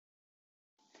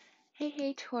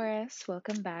Hey, Taurus,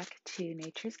 welcome back to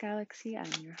Nature's Galaxy. I'm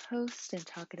your host and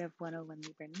talkative 101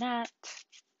 Libra Nat.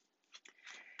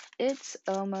 It's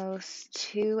almost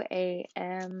 2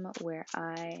 a.m. where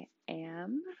I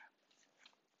am.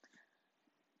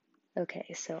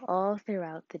 Okay, so all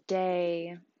throughout the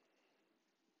day,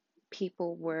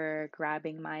 people were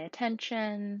grabbing my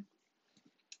attention,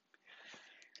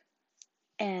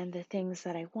 and the things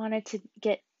that I wanted to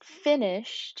get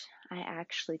finished, I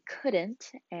actually couldn't,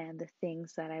 and the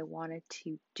things that I wanted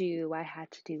to do, I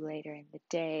had to do later in the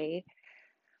day,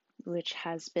 which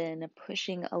has been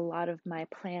pushing a lot of my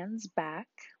plans back,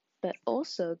 but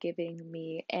also giving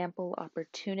me ample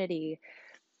opportunity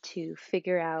to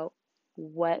figure out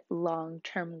what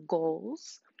long-term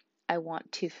goals I want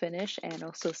to finish and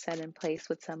also set in place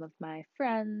with some of my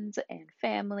friends and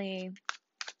family.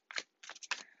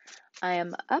 I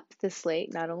am up this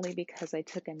late not only because I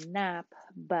took a nap,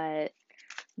 but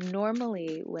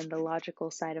normally when the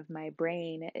logical side of my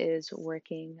brain is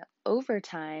working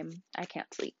overtime, I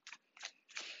can't sleep.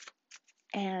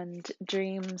 And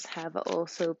dreams have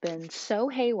also been so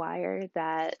haywire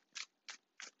that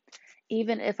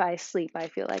even if I sleep, I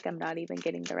feel like I'm not even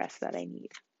getting the rest that I need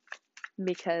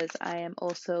because I am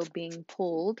also being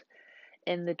pulled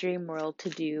in the dream world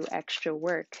to do extra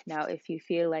work. Now, if you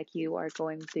feel like you are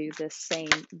going through this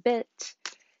same bit,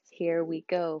 here we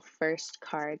go. First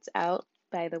cards out.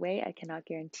 By the way, I cannot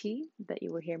guarantee that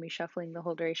you will hear me shuffling the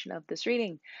whole duration of this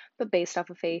reading, but based off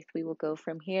of faith, we will go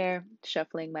from here,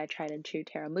 shuffling my tried and true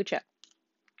Tarot Mucha.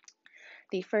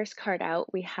 The first card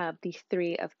out, we have the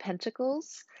Three of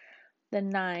Pentacles, the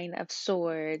Nine of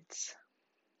Swords,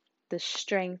 the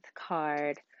Strength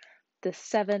card, the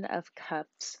Seven of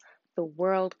Cups, the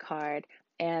World card,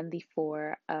 and the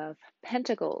Four of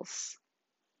Pentacles.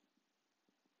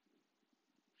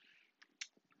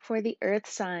 For the Earth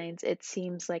signs, it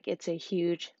seems like it's a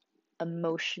huge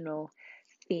emotional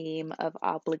theme of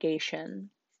obligation.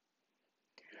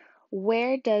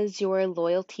 Where does your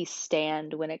loyalty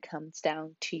stand when it comes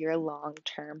down to your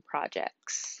long-term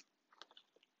projects?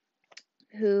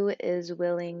 Who is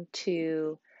willing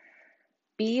to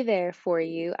be there for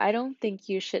you? I don't think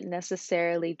you should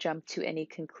necessarily jump to any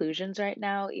conclusions right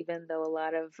now, even though a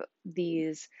lot of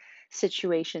these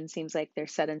situations seems like they're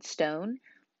set in stone,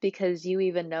 because you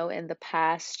even know in the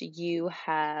past you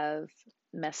have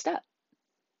messed up.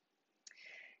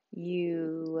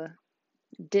 You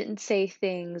didn't say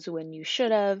things when you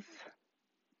should have.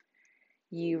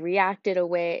 You reacted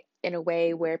in a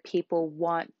way where people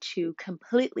want to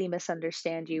completely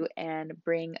misunderstand you and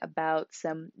bring about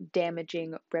some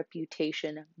damaging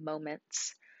reputation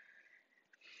moments.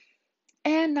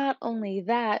 And not only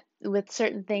that, with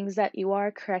certain things that you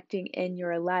are correcting in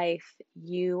your life,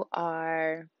 you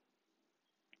are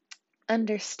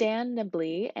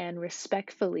understandably and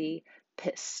respectfully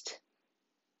pissed.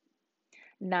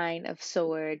 Nine of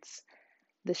Swords,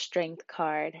 the Strength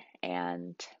card,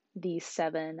 and the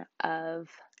Seven of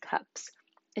Cups.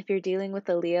 If you're dealing with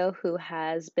a Leo who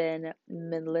has been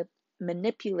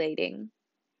manipulating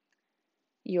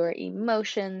your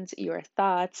emotions, your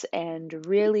thoughts, and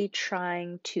really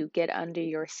trying to get under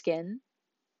your skin,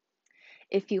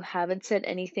 if you haven't said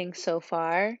anything so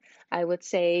far, I would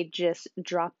say just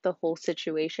drop the whole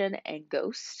situation and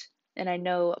ghost. And I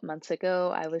know months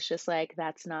ago I was just like,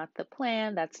 that's not the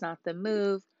plan, that's not the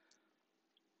move.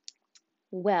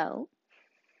 Well,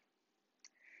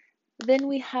 then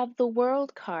we have the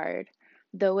World card.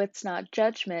 Though it's not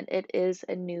judgment, it is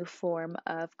a new form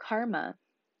of karma.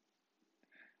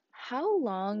 How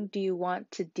long do you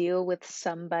want to deal with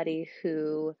somebody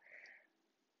who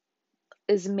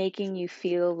is making you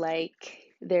feel like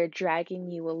they're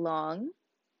dragging you along?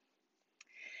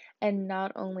 And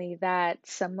not only that,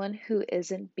 someone who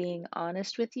isn't being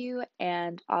honest with you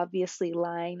and obviously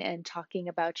lying and talking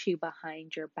about you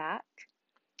behind your back.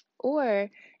 Or,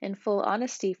 in full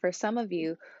honesty, for some of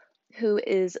you, who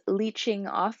is leeching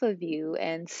off of you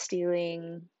and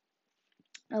stealing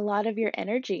a lot of your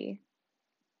energy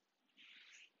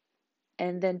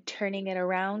and then turning it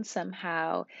around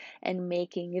somehow and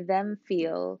making them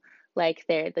feel like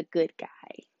they're the good guy.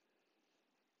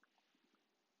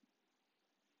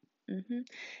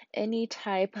 Any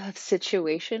type of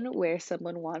situation where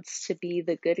someone wants to be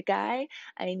the good guy,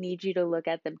 I need you to look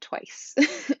at them twice.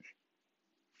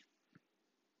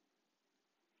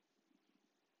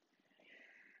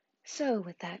 So,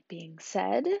 with that being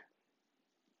said,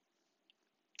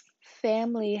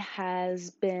 family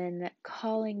has been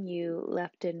calling you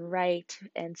left and right,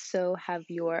 and so have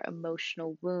your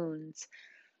emotional wounds.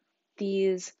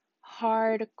 These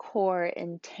hardcore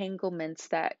entanglements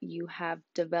that you have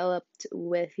developed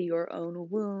with your own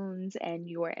wounds and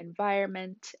your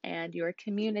environment and your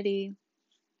community,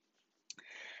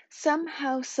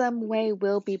 somehow, some way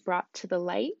will be brought to the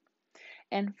light.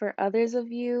 And for others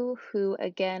of you who,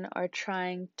 again, are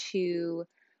trying to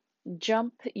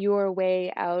jump your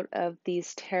way out of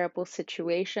these terrible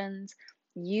situations,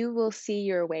 you will see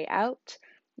your way out.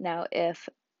 Now, if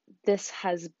this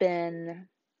has been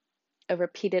a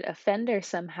repeated offender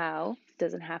somehow,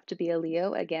 doesn't have to be a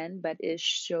Leo again, but is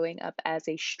showing up as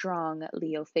a strong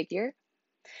Leo figure.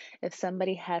 If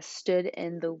somebody has stood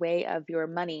in the way of your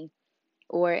money,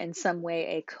 or in some way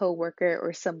a coworker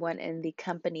or someone in the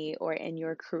company or in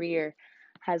your career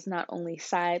has not only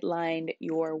sidelined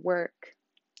your work,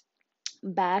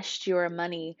 bashed your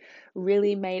money,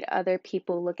 really made other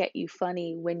people look at you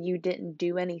funny when you didn't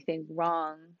do anything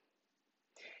wrong,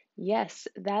 yes,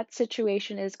 that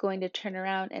situation is going to turn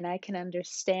around, and I can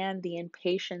understand the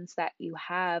impatience that you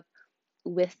have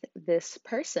with this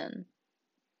person.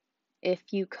 If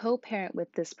you co parent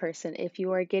with this person, if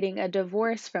you are getting a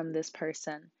divorce from this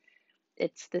person,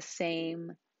 it's the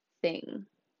same thing.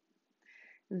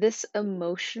 This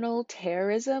emotional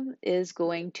terrorism is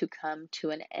going to come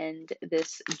to an end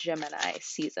this Gemini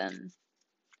season,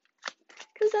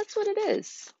 because that's what it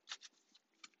is.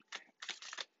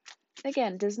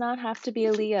 Again, does not have to be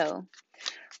a Leo,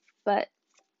 but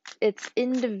it's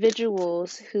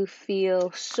individuals who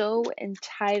feel so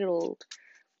entitled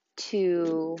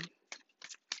to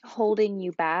holding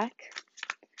you back.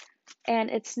 And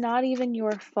it's not even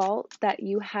your fault that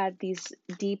you had these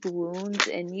deep wounds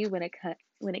in you when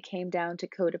it came down to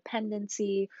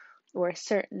codependency or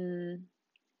certain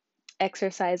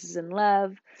exercises in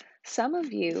love. Some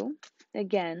of you,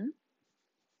 again,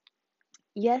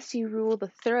 yes, you rule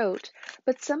the throat,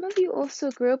 but some of you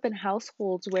also grew up in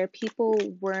households where people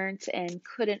weren't and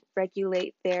couldn't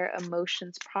regulate their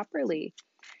emotions properly.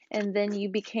 And then you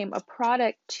became a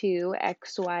product to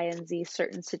X, Y, and Z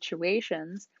certain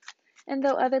situations. And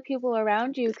though other people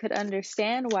around you could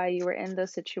understand why you were in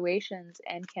those situations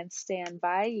and can stand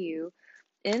by you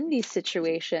in these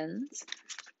situations,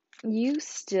 you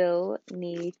still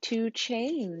need to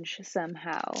change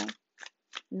somehow.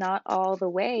 Not all the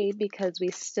way, because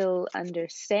we still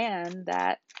understand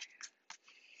that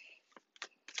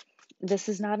this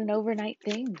is not an overnight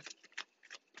thing.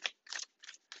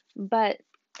 But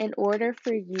in order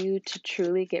for you to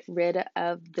truly get rid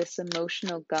of this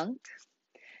emotional gunk,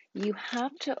 you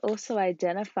have to also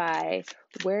identify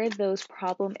where those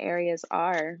problem areas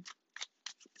are.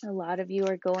 A lot of you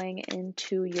are going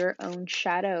into your own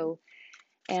shadow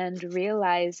and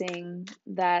realizing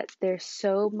that there's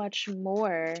so much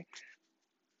more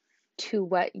to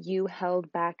what you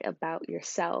held back about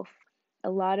yourself. A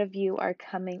lot of you are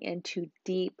coming into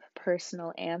deep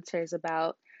personal answers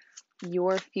about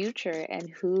your future and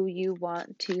who you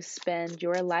want to spend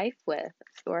your life with,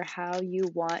 or how you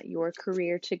want your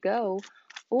career to go,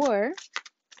 or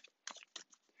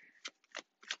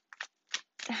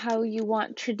how you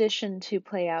want tradition to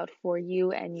play out for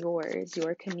you and yours,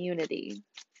 your community.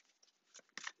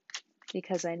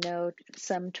 Because I know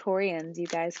some Taurians, you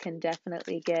guys can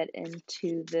definitely get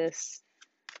into this.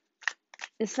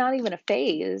 It's not even a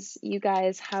phase. You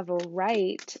guys have a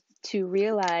right to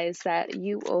realize that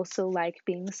you also like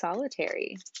being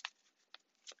solitary.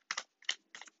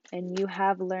 And you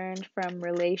have learned from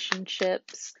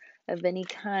relationships of any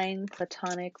kind,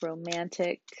 platonic,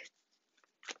 romantic,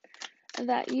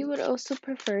 that you would also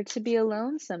prefer to be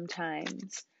alone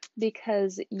sometimes,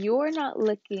 because you're not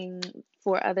looking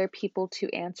for other people to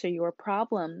answer your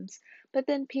problems, but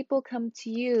then people come to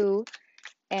you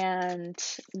and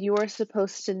you're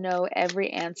supposed to know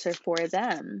every answer for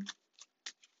them.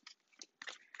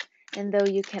 And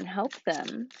though you can help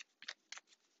them,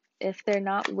 if they're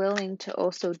not willing to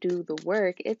also do the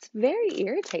work, it's very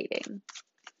irritating.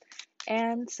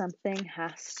 And something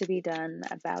has to be done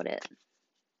about it.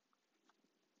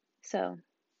 So,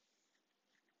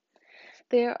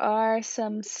 there are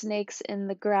some snakes in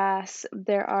the grass.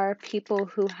 There are people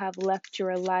who have left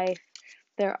your life.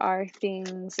 There are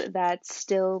things that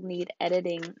still need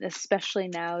editing, especially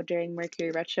now during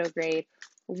Mercury retrograde,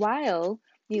 while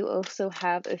you also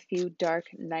have a few dark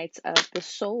nights of the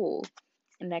soul.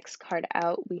 Next card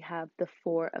out, we have the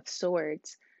Four of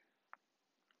Swords,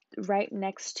 right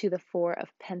next to the Four of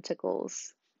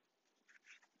Pentacles.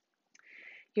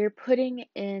 You're putting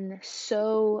in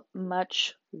so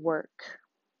much work.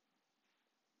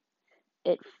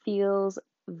 It feels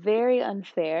very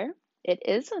unfair. It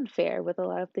is unfair with a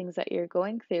lot of things that you're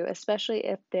going through, especially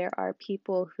if there are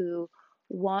people who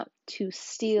want to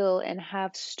steal and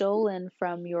have stolen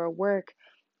from your work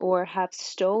or have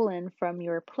stolen from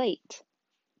your plate.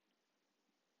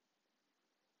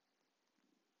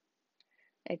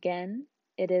 Again,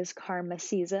 it is karma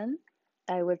season.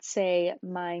 I would say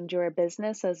mind your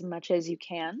business as much as you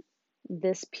can.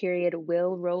 This period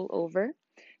will roll over.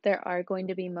 There are going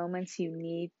to be moments you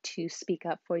need to speak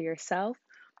up for yourself,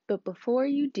 but before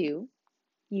you do,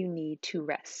 you need to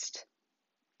rest.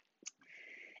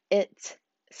 It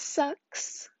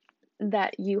sucks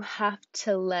that you have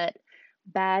to let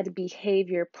bad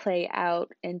behavior play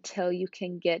out until you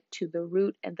can get to the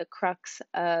root and the crux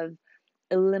of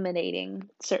eliminating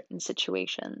certain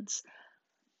situations.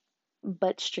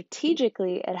 But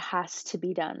strategically, it has to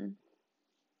be done.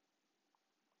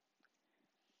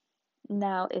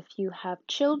 Now, if you have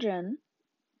children,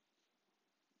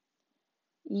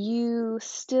 you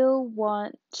still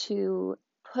want to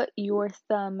put your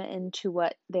thumb into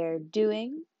what they're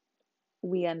doing.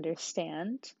 We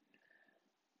understand.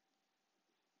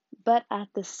 But at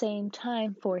the same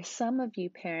time, for some of you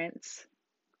parents,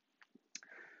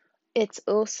 it's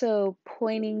also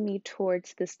pointing me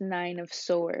towards this Nine of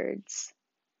Swords.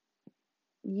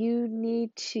 You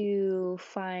need to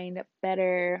find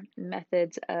better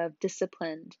methods of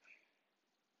discipline.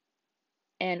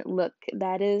 And look,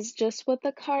 that is just what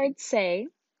the cards say.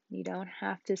 You don't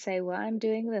have to say, well, I'm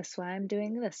doing this, well, I'm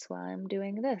doing this, well, I'm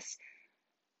doing this.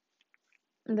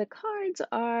 The cards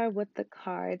are what the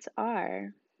cards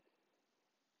are.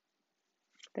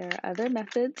 There are other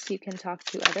methods. You can talk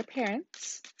to other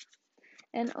parents.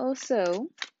 And also,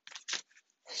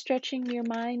 stretching your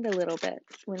mind a little bit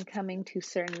when coming to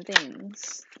certain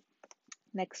things.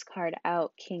 Next card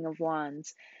out, King of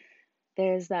Wands.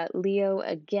 There's that Leo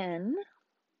again.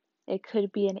 It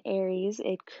could be an Aries.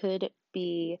 It could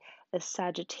be a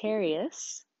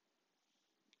Sagittarius.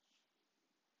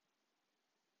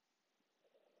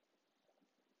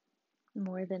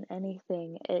 More than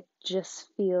anything, it just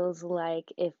feels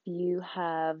like if you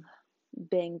have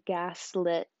been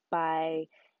gaslit by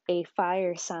a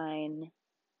fire sign,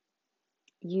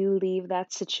 you leave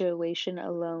that situation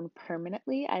alone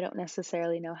permanently. I don't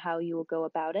necessarily know how you will go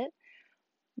about it,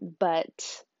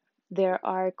 but there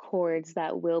are cords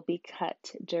that will be cut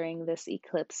during this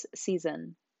eclipse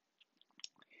season.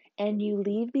 And you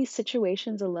leave these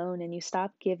situations alone and you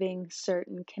stop giving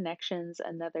certain connections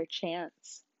another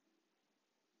chance.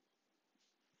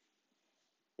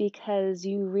 Because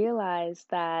you realize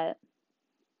that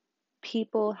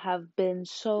people have been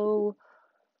so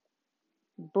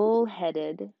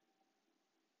bullheaded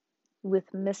with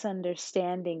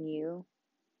misunderstanding you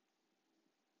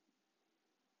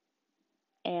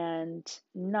and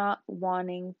not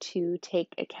wanting to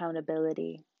take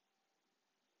accountability.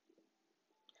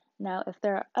 Now, if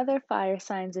there are other fire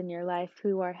signs in your life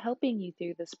who are helping you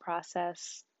through this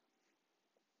process,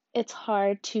 it's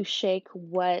hard to shake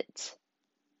what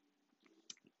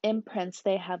imprints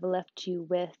they have left you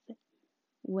with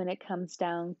when it comes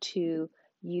down to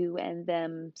you and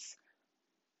them's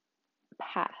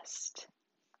past.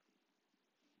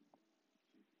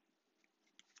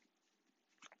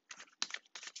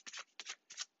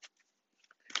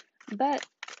 But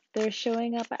they're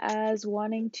showing up as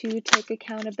wanting to take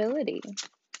accountability.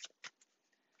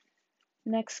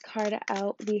 Next card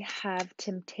out, we have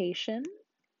Temptation,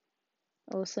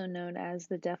 also known as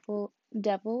the Devil,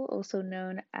 also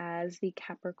known as the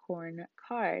Capricorn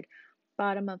card.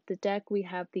 Bottom of the deck, we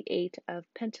have the Eight of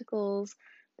Pentacles,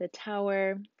 the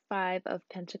Tower, Five of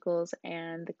Pentacles,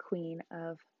 and the Queen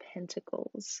of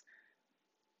Pentacles.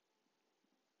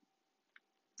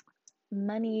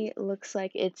 Money looks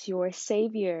like it's your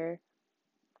savior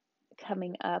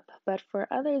coming up, but for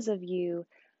others of you,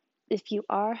 if you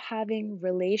are having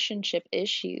relationship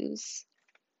issues,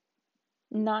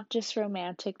 not just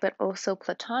romantic, but also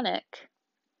platonic,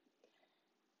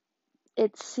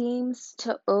 it seems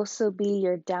to also be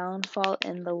your downfall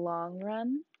in the long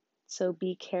run. So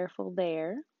be careful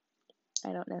there.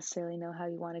 I don't necessarily know how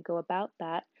you want to go about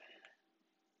that.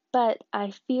 But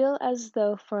I feel as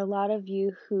though for a lot of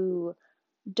you who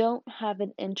don't have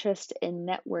an interest in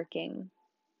networking,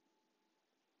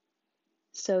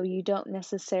 so you don't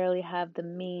necessarily have the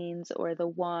means or the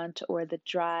want or the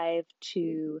drive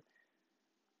to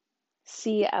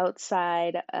see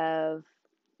outside of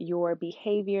your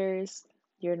behaviors,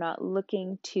 you're not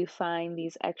looking to find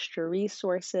these extra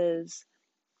resources,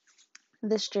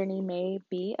 this journey may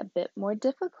be a bit more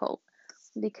difficult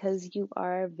because you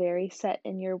are very set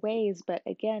in your ways. But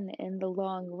again, in the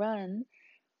long run,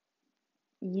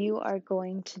 you are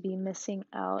going to be missing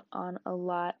out on a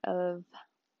lot of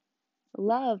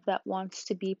love that wants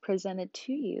to be presented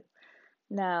to you.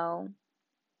 Now,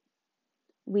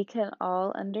 We can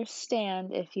all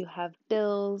understand if you have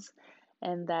bills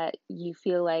and that you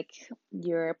feel like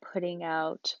you're putting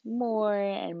out more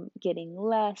and getting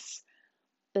less,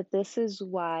 but this is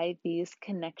why these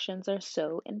connections are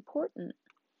so important.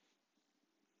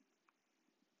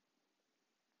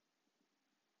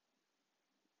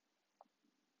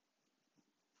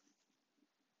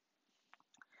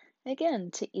 Again,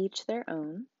 to each their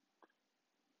own,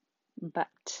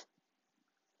 but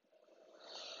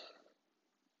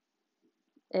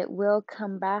it will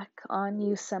come back on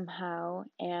you somehow,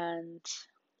 and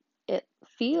it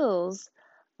feels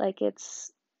like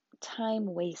it's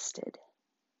time wasted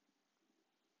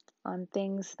on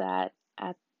things that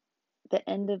at the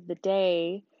end of the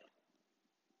day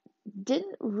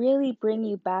didn't really bring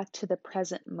you back to the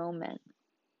present moment.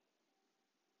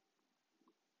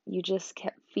 You just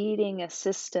kept feeding a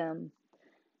system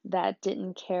that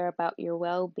didn't care about your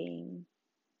well being.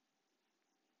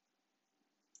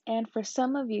 And for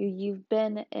some of you, you've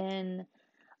been in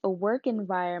a work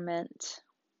environment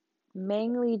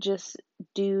mainly just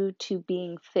due to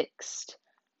being fixed.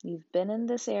 You've been in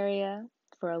this area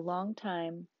for a long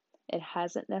time. It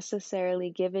hasn't necessarily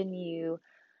given you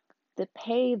the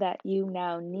pay that you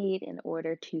now need in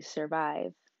order to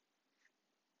survive.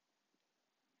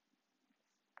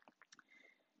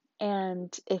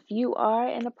 And if you are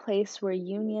in a place where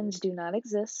unions do not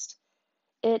exist,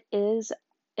 it is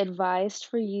advised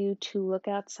for you to look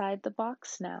outside the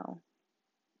box now.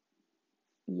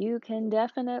 You can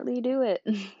definitely do it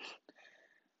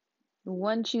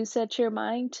once you set your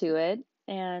mind to it.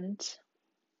 And,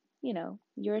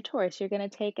 you're a Taurus. You're going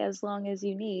to take as long as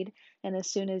you need. And as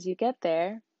soon as you get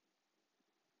there,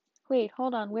 wait,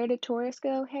 hold on. Where did Taurus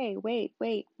go? Hey, wait,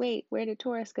 wait, wait. Where did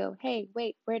Taurus go? Hey,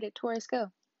 wait, where did Taurus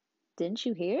go? Didn't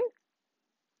you hear?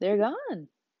 They're gone.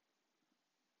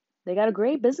 They got a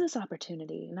great business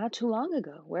opportunity not too long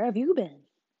ago. Where have you been?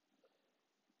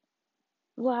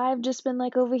 Well, I've just been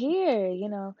like over here,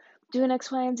 doing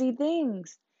X, Y, and Z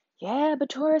things. Yeah, but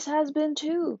Taurus has been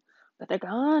too. But they're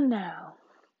gone now.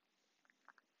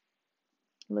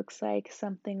 Looks like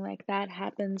something like that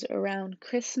happens around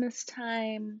Christmas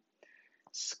time,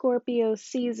 Scorpio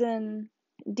season,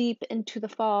 deep into the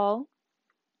fall.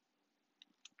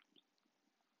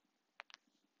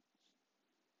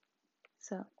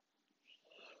 So,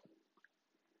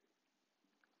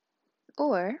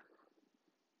 or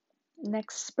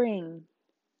next spring,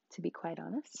 to be quite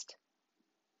honest,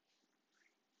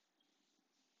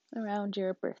 around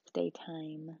your birthday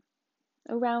time.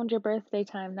 Around your birthday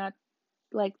time, not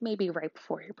like maybe right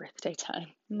before your birthday time,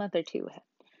 a month or two ahead.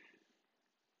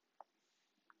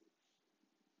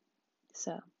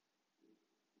 So,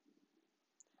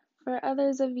 for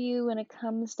others of you, when it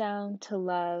comes down to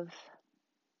love,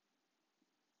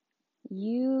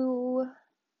 you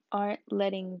aren't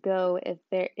letting go if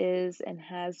there is and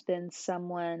has been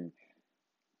someone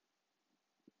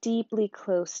deeply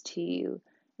close to you.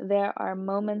 There are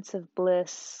moments of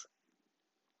bliss.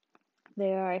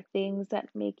 There are things that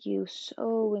make you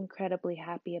so incredibly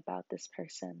happy about this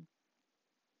person.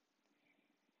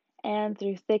 And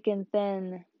through thick and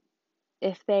thin,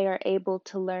 if they are able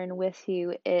to learn with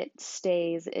you, it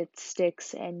stays, it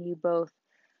sticks, and you both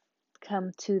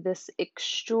come to this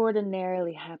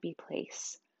extraordinarily happy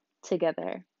place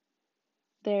together.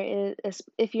 There is,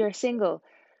 if you're single,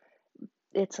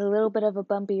 it's a little bit of a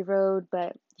bumpy road,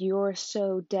 but you're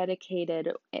so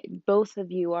dedicated. Both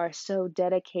of you are so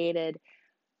dedicated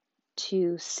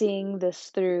to seeing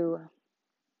this through.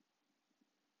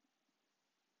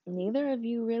 Neither of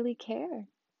you really care.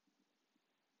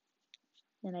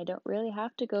 And I don't really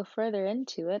have to go further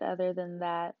into it other than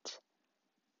that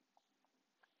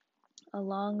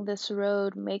along this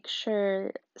road, make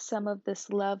sure some of this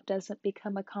love doesn't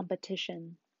become a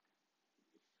competition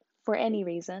for any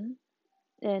reason.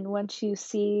 And once you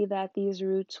see that these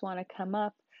roots want to come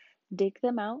up, dig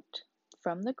them out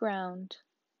from the ground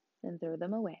and throw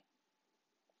them away.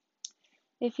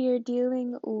 If you're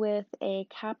dealing with a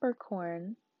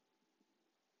Capricorn,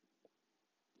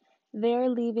 they're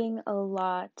leaving a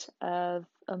lot of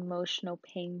emotional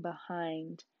pain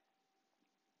behind.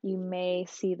 You may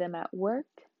see them at work.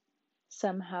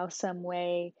 Somehow, some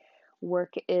way,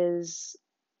 work is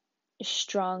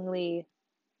strongly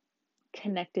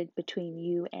connected between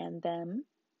you and them.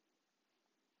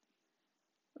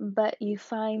 But you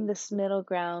find this middle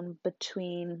ground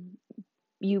between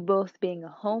you both being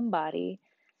a homebody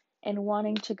and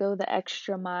wanting to go the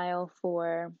extra mile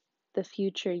for the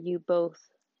future you both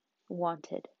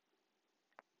wanted.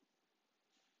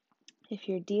 If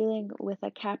you're dealing with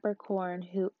a Capricorn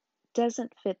who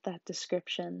doesn't fit that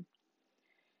description,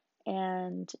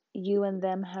 and you and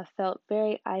them have felt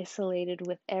very isolated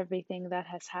with everything that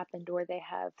has happened, or they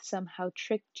have somehow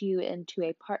tricked you into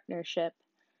a partnership,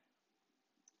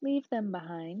 leave them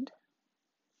behind.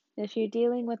 If you're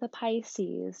dealing with a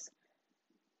Pisces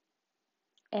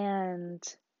and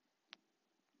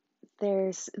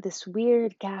there's this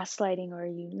weird gaslighting, or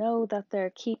you know that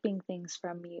they're keeping things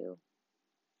from you,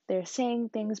 they're saying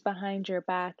things behind your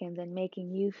back and then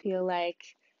making you feel like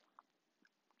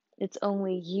it's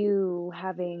only you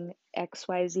having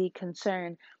XYZ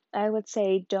concern, I would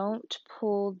say don't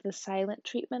pull the silent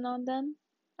treatment on them.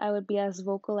 I would be as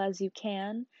vocal as you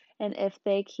can. And if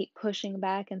they keep pushing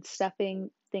back and stuffing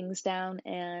things down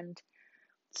and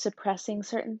suppressing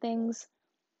certain things,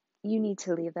 you need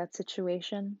to leave that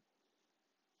situation.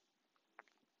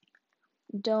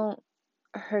 Don't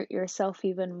hurt yourself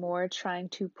even more trying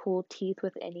to pull teeth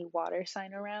with any water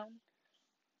sign around.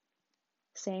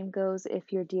 Same goes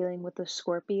if you're dealing with a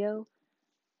Scorpio.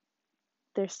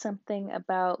 There's something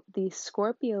about these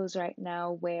Scorpios right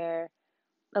now where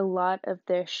a lot of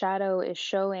their shadow is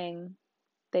showing.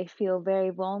 They feel very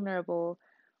vulnerable,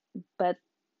 but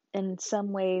in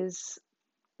some ways,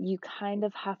 you kind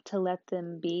of have to let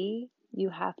them be. You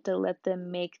have to let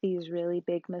them make these really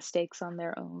big mistakes on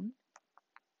their own.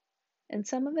 And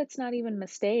some of it's not even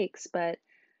mistakes, but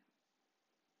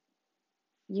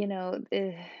you know,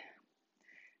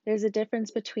 there's a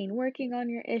difference between working on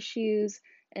your issues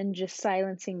and just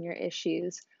silencing your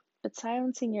issues. But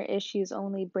silencing your issues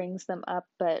only brings them up,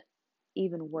 but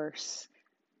even worse.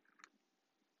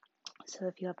 So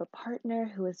if you have a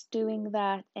partner who is doing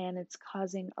that and it's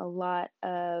causing a lot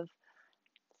of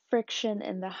friction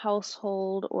in the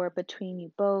household or between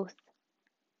you both,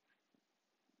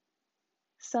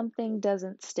 something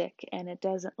doesn't stick and it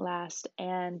doesn't last.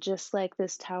 And just like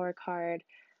this Tower card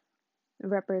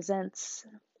represents,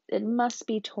 it must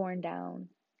be torn down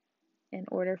in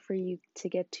order for you to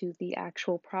get to the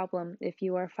actual problem. If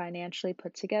you are financially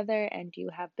put together and you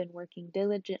have been working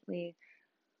diligently,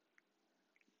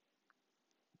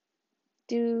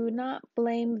 do not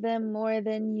blame them more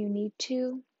than you need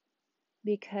to,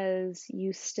 because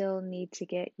you still need to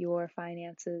get your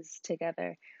finances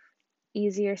together.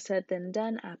 Easier said than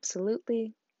done,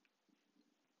 absolutely.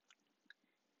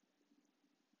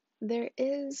 There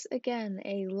is, again,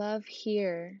 a love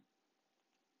here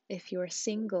if you're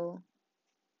single,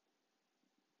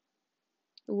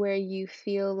 where you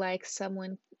feel like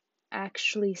someone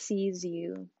actually sees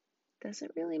you.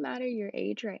 Doesn't really matter your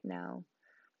age right now,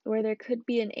 or there could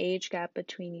be an age gap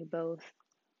between you both.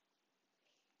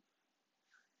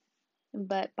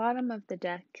 But bottom of the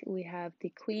deck, we have the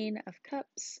Queen of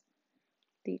Cups,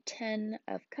 the Ten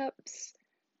of Cups,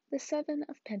 the Seven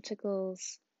of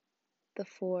Pentacles, the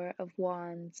Four of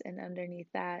Wands, and underneath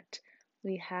that,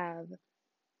 we have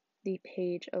the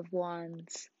Page of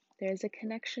Wands. There's a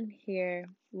connection here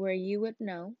where you would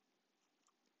know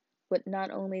would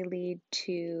not only lead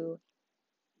to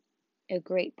a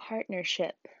great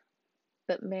partnership,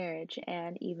 but marriage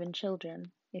and even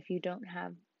children if you don't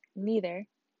have neither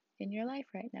in your life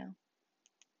right now.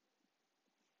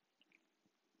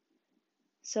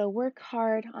 So work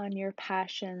hard on your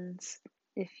passions.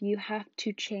 If you have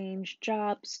to change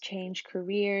jobs, change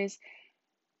careers,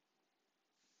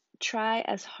 try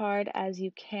as hard as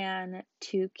you can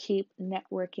to keep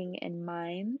networking in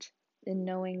mind and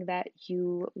knowing that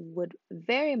you would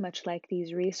very much like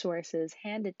these resources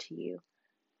handed to you.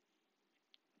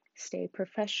 Stay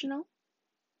professional,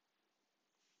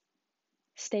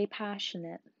 stay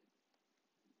passionate,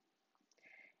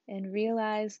 and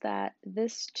realize that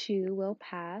this too will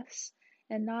pass.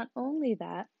 And not only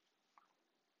that,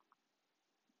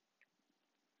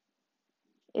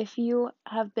 if you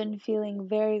have been feeling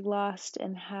very lost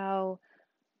in how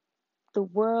the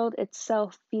world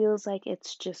itself feels like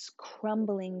it's just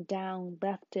crumbling down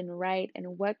left and right,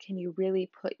 and what can you really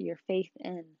put your faith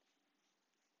in?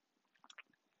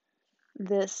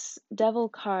 This Devil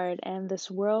card and this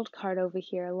World card over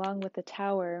here, along with the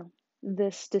Tower,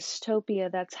 this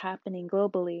dystopia that's happening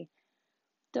globally,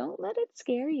 don't let it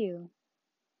scare you.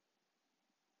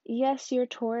 Yes, you're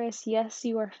Taurus. Yes,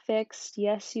 you are fixed.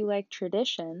 Yes, you like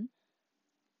tradition.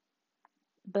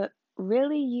 But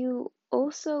really, you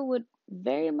also would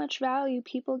very much value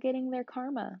people getting their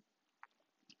karma.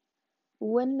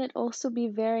 Wouldn't it also be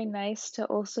very nice to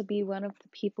also be one of the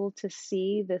people to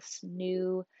see this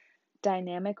new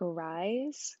dynamic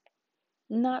arise?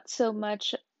 Not so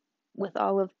much with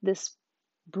all of this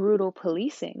brutal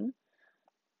policing,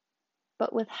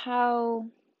 but with how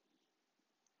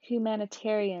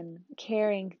humanitarian,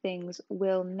 caring things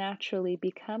will naturally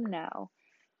become now.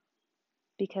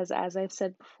 Because as I've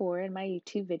said before in my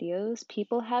YouTube videos,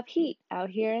 people have heat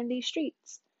out here in these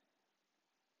streets.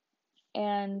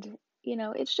 And,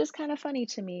 it's just kind of funny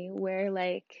to me where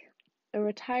like a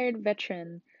retired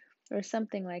veteran or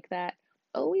something like that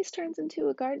always turns into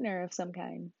a gardener of some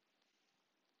kind.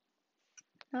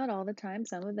 Not all the time.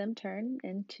 Some of them turn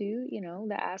into,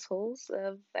 the assholes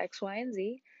of X, Y, and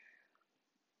Z.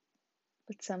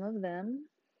 But some of them,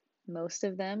 most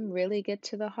of them, really get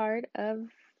to the heart of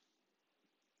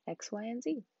X, Y, and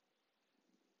Z.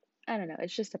 I don't know.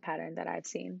 It's just a pattern that I've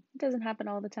seen. It doesn't happen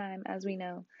all the time, as we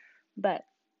know. But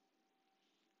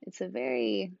it's a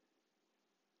very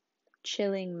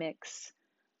chilling mix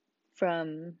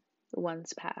from the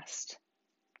ones past.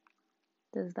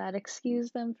 Does that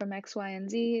excuse them from X, Y, and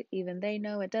Z? Even they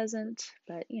know it doesn't,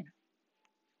 but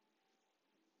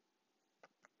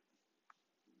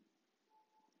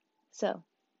So,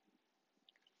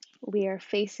 we are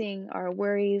facing our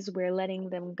worries, we're letting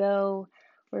them go.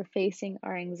 We're facing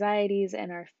our anxieties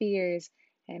and our fears,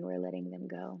 and we're letting them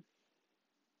go.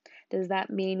 Does that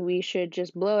mean we should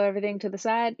just blow everything to the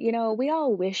side? We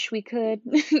all wish we could,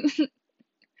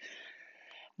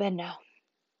 but no.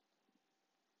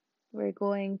 We're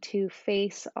going to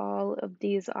face all of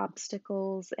these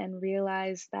obstacles and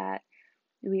realize that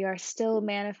we are still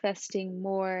manifesting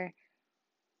more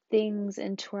things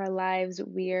into our lives.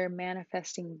 We are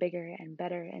manifesting bigger and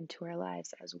better into our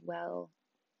lives as well.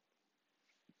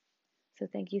 So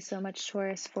thank you so much,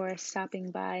 Taurus, for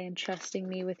stopping by and trusting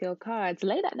me with your cards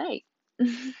late at night.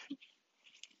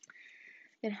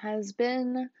 It has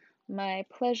been my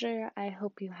pleasure. I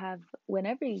hope you have,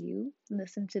 whenever you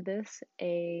listen to this,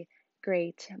 a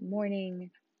great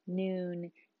morning,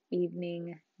 noon,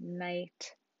 evening,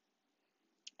 night.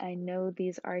 I know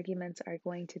these arguments are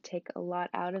going to take a lot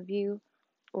out of you,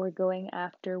 or going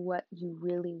after what you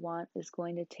really want is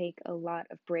going to take a lot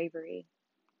of bravery.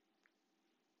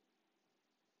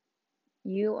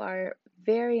 You are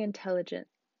very intelligent,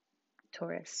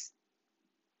 Taurus.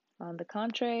 On the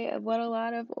contrary of what a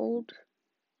lot of old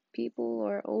people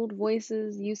or old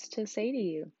voices used to say to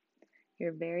you.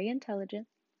 You're very intelligent,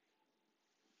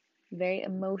 very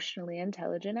emotionally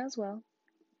intelligent as well.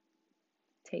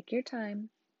 Take your time.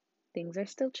 Things are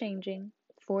still changing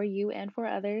for you and for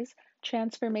others.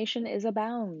 Transformation is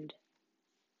abound.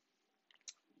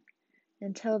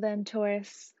 Until then,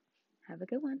 Taurus, have a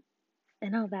good one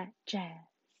and all that jazz.